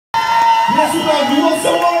Yes, you got. You want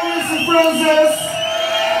some more Winston Francis?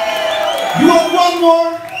 You want one more?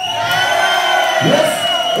 Yes?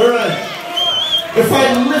 Alright. If I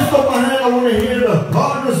lift up my hand, I want to hear the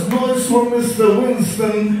hardest noise from Mr.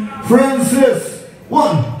 Winston Francis.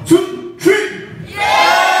 1, 2, 3.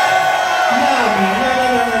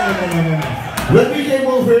 When we came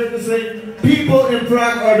over here to say, people in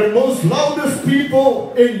Prague are the most loudest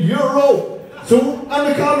people in Europe. So on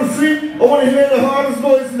the count of 3, I want to hear the hardest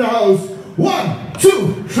noise in the house. 1,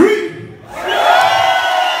 2, 3. Alright,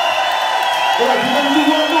 we're going to do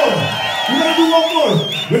one more. We're going to do one more.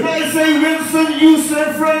 When I say Winston, you say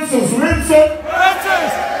Francis. Winston?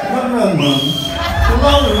 Francis! Come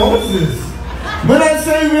on, what's this? When I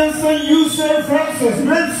say Winston, you say Francis.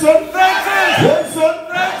 Winston? Francis! Winston?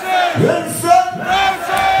 Francis! Winston?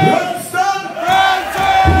 Francis! Winston? Francis!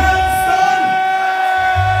 Winston?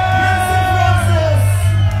 Winston Francis!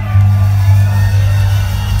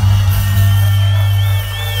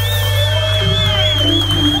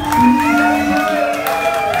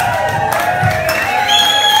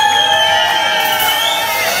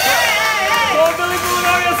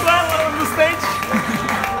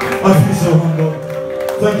 I feel so humble.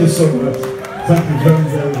 Thank you so much. Thank you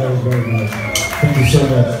very much. Thank you so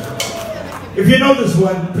much. If you know this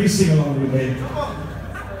one, please sing along with me.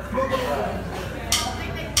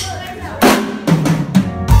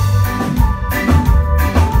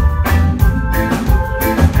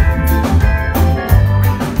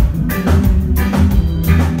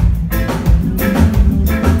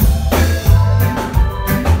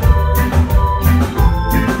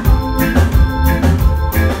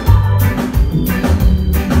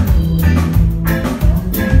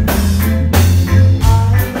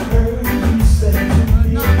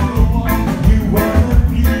 You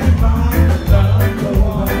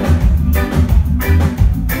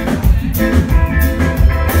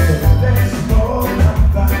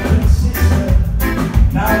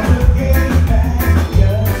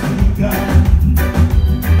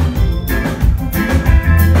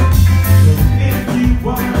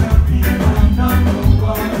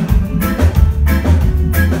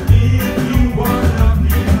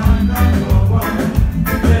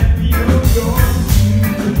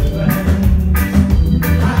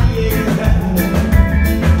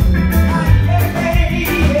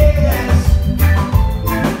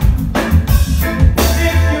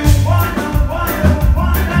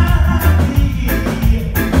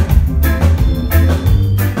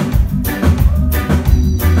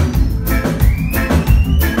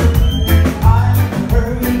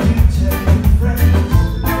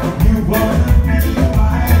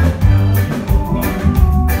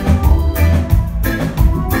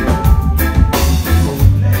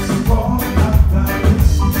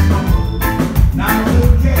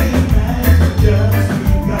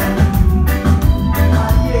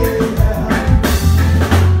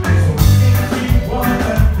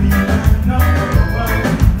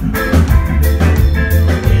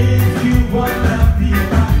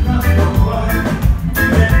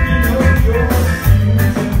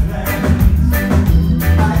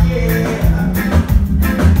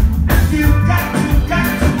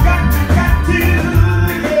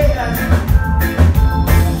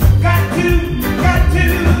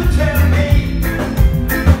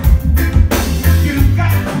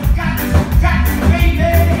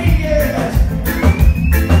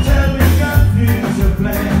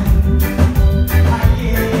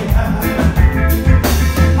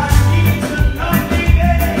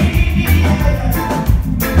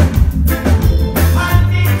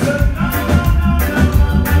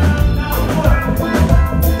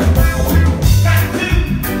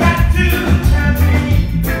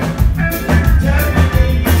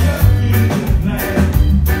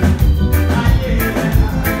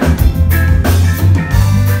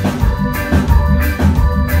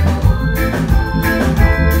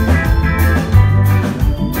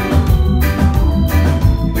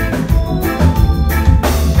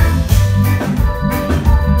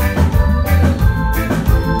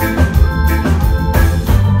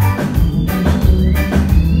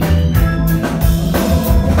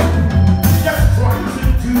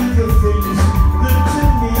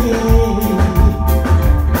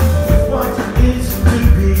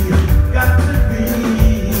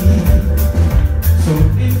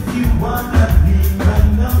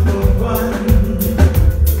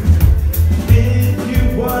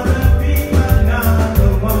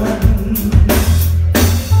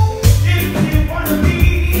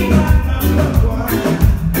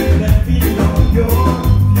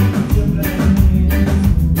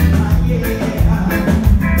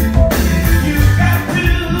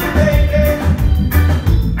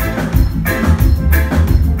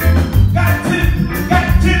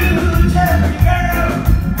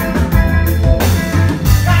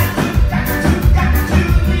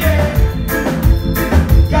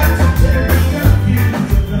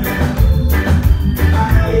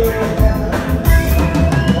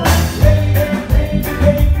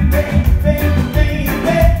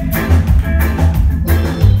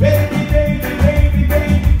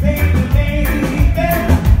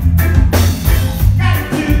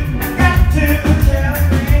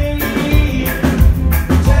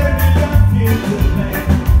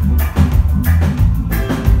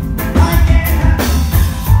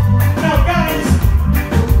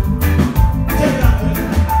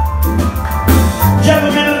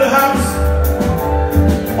Gentlemen in the house,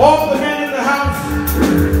 all the men in the house,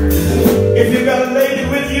 if you've got a lady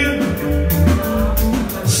with you,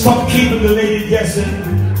 stop keeping the lady guessing.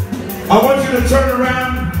 I want you to turn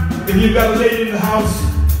around if you've got a lady in the house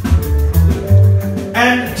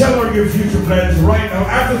and tell her your future plans right now.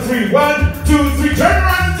 After 3, 1, 2, 3, turn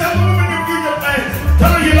around and tell the woman your future plans.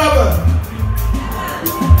 Tell her you love her.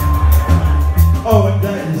 Oh,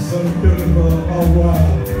 that is so beautiful. Oh, wow.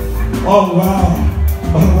 Oh, wow.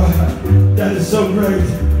 Oh, wow. That is so great.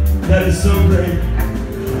 That is so great.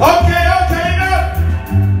 Okay, enough.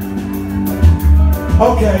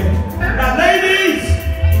 Okay. Now, ladies,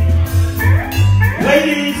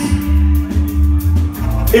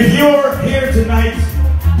 if you're here tonight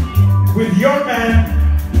with your man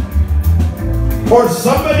or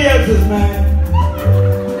somebody else's man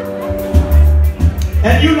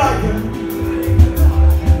and you like him,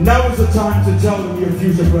 now is the time to tell them your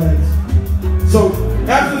future plans. So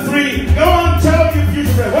after 3, go on, tell them your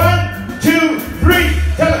future plans. 1, 2, 3,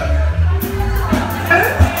 tell them.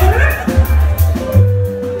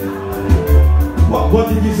 What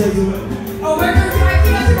did you say to him? Oh, we're going to do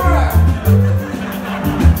IKEA tomorrow.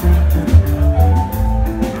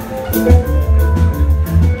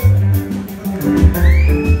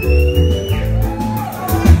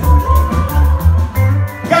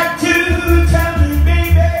 Got to tell me,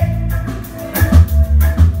 baby,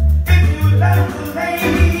 if you love the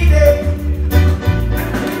lady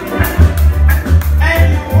and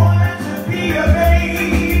you want her to be a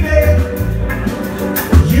baby,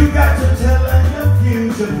 you got to tell her your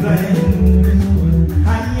future plans.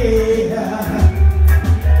 Ah, yeah.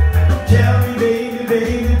 Tell me,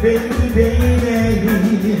 baby,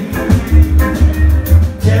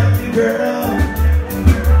 tell me, girl.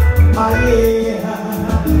 Ah, yeah.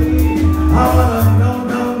 I wanna know.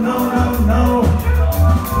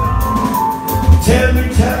 Tell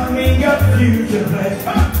me your future plans.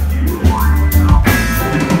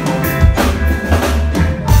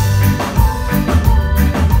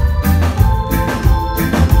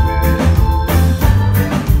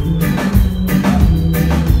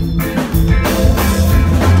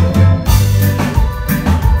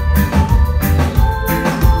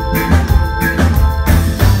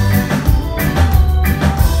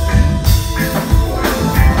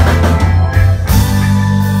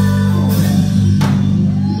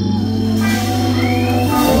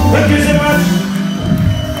 Thank you so much.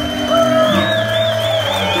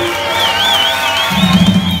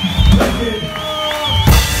 Thank you.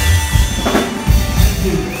 Thank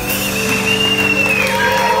you.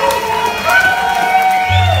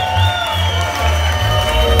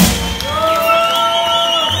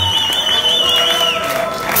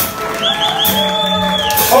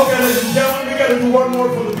 Okay, ladies and gentlemen, we got to do one more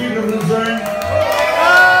for the people of Luzerne.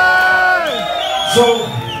 So,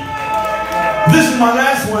 this is my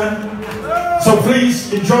last one, so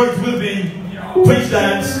please enjoy it with me. Please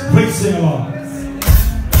dance, please sing along.